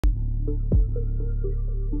Hey,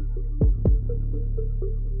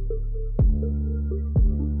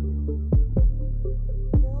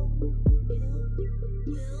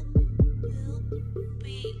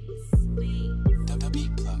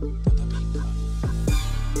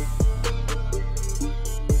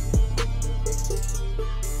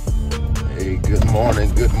 good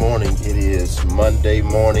morning, good morning. It is Monday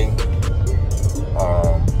morning.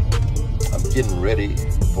 I'm getting ready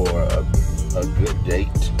for a good date.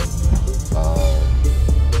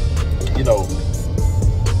 You know,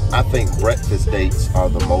 I think breakfast dates are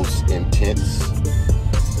the most intense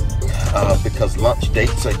because lunch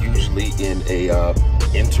dates are usually in a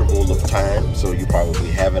interval of time. So you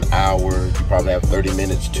probably have an hour, you probably have 30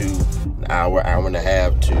 minutes to an hour, hour and a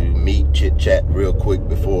half to meet, chit chat real quick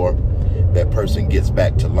before that person gets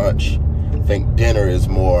back to lunch. I think dinner is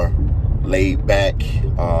more laid back.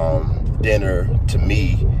 Dinner, to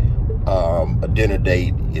me, a dinner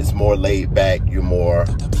date is more laid back. You're more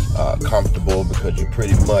comfortable because you're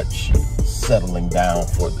pretty much settling down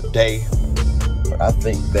for the day. But I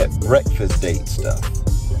think that breakfast date stuff,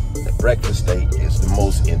 the breakfast date is the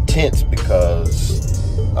most intense because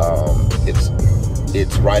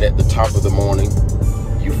it's right at the top of the morning.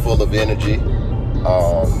 You're full of energy.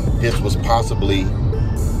 This was possibly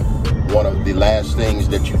one of the last things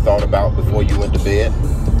that you thought about before you went to bed,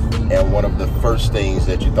 and one of the first things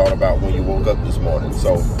that you thought about when you woke up this morning.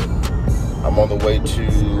 So I'm on the way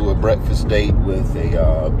to a breakfast date with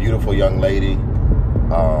a beautiful young lady.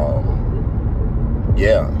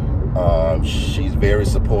 She's very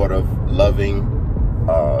supportive, loving,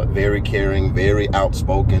 very caring, very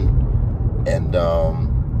outspoken, and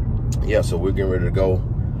so we're getting ready to go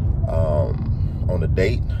on a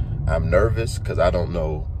date. I'm nervous because I don't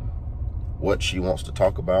know what she wants to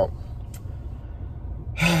talk about,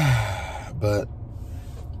 but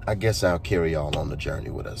I guess I'll carry y'all on the journey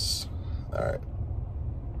with us. All right.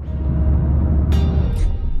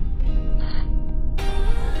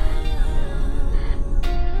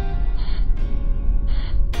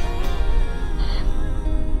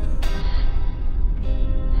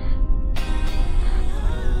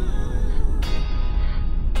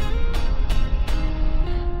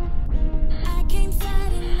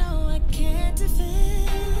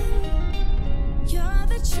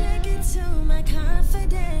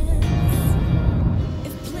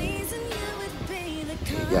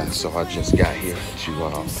 Yeah, so I just got here to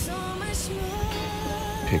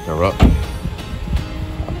pick her up.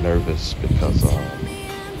 I'm nervous because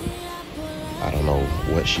I don't know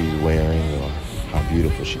what she's wearing or how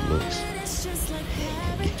beautiful she looks.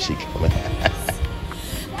 She coming.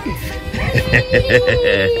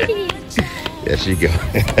 There she go.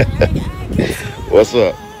 What's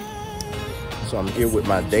up? So I'm here with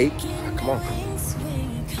my date. Come on.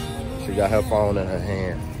 She got her phone in her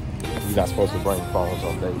hand. You're not supposed to bring phones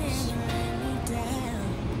on dates.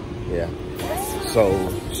 Yeah. So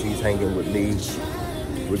she's hanging with me.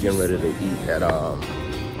 We're getting ready to eat at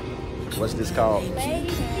what's this called?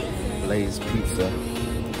 Lay's Pizza.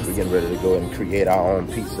 We're getting ready to go and create our own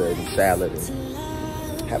pizza and salad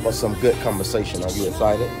and have us some good conversation. Are you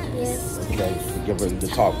excited? Yes. Okay. We're getting ready to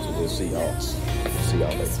talk, so we'll see y'all. See y'all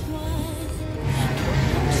later.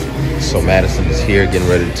 So Madison is here getting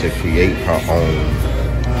ready to create her own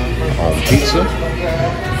pizza.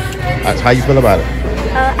 How you feel about it?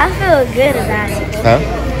 I feel good about it. Huh?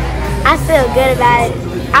 I feel good about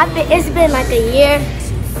it. It's been like a year,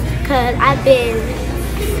 cause I've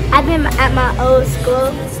been at my old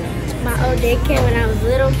school, my old daycare when I was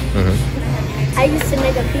little. I used to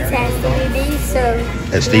make a pizza at Stevie B's. So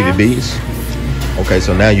at Stevie B's? Okay,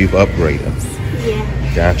 so now you've upgraded.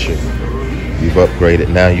 Yeah. Gotcha. You've upgraded.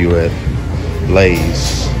 Now you're at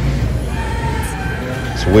Lay's.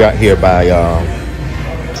 So we're out here by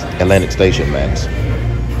Atlantic Station, Max. Yeah,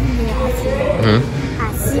 I see.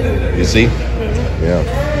 I see. You see? Yeah.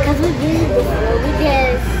 Because we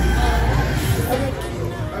did.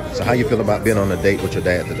 So how you feel about being on a date with your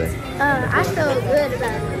dad today? I feel good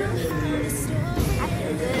about it. I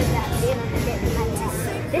feel good about being on a date with my dad.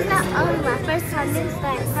 This is not only my first time. This is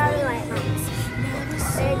probably like my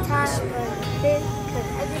third time or fifth. Because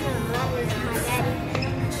I've been on a lot with my daddy.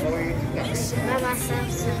 By myself,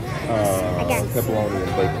 so I got pepperoni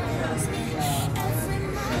and bacon.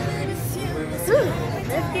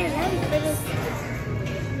 Let's get ready for this.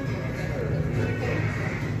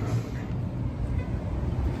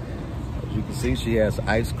 As you can see, she has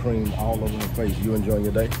ice cream all over her face. You enjoying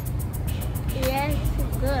your day? Yeah,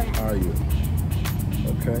 it's good. Are you?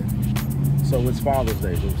 Okay. So it's Father's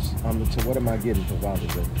Day. So what am I getting for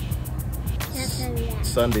Father's Day? Sunday.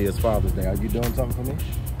 Sunday is Father's Day. Are you doing something for me?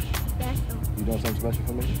 Special. You doing something special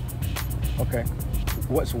for me? Okay.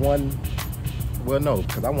 What's one? Well, no,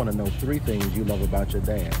 because I want to know 3 things you love about your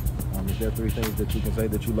dad. Is there 3 things that you can say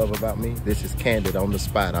that you love about me? This is candid on the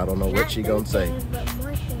spot. I don't know what she gonna say. But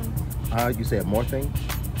more things. You said more things?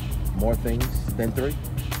 More things than 3?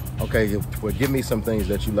 Okay, well, give me some things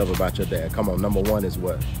that you love about your dad. Come on, number 1 is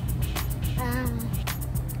what?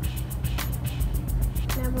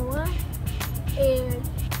 Number 1 is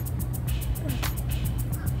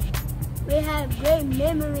we have great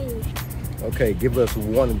memories. Okay, give us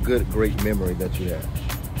one good, great memory that you have.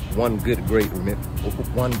 One good, great memory.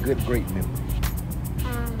 When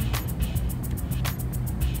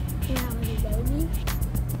I was a baby.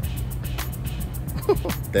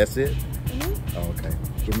 That's it? Mm-hmm. Oh, okay.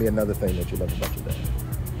 Give me another thing that you love about your dad.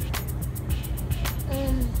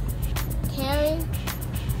 Caring,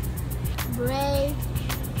 brave.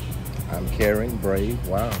 I'm caring, brave.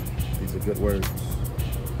 Wow, these are good words.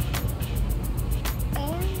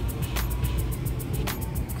 And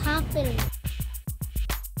confident.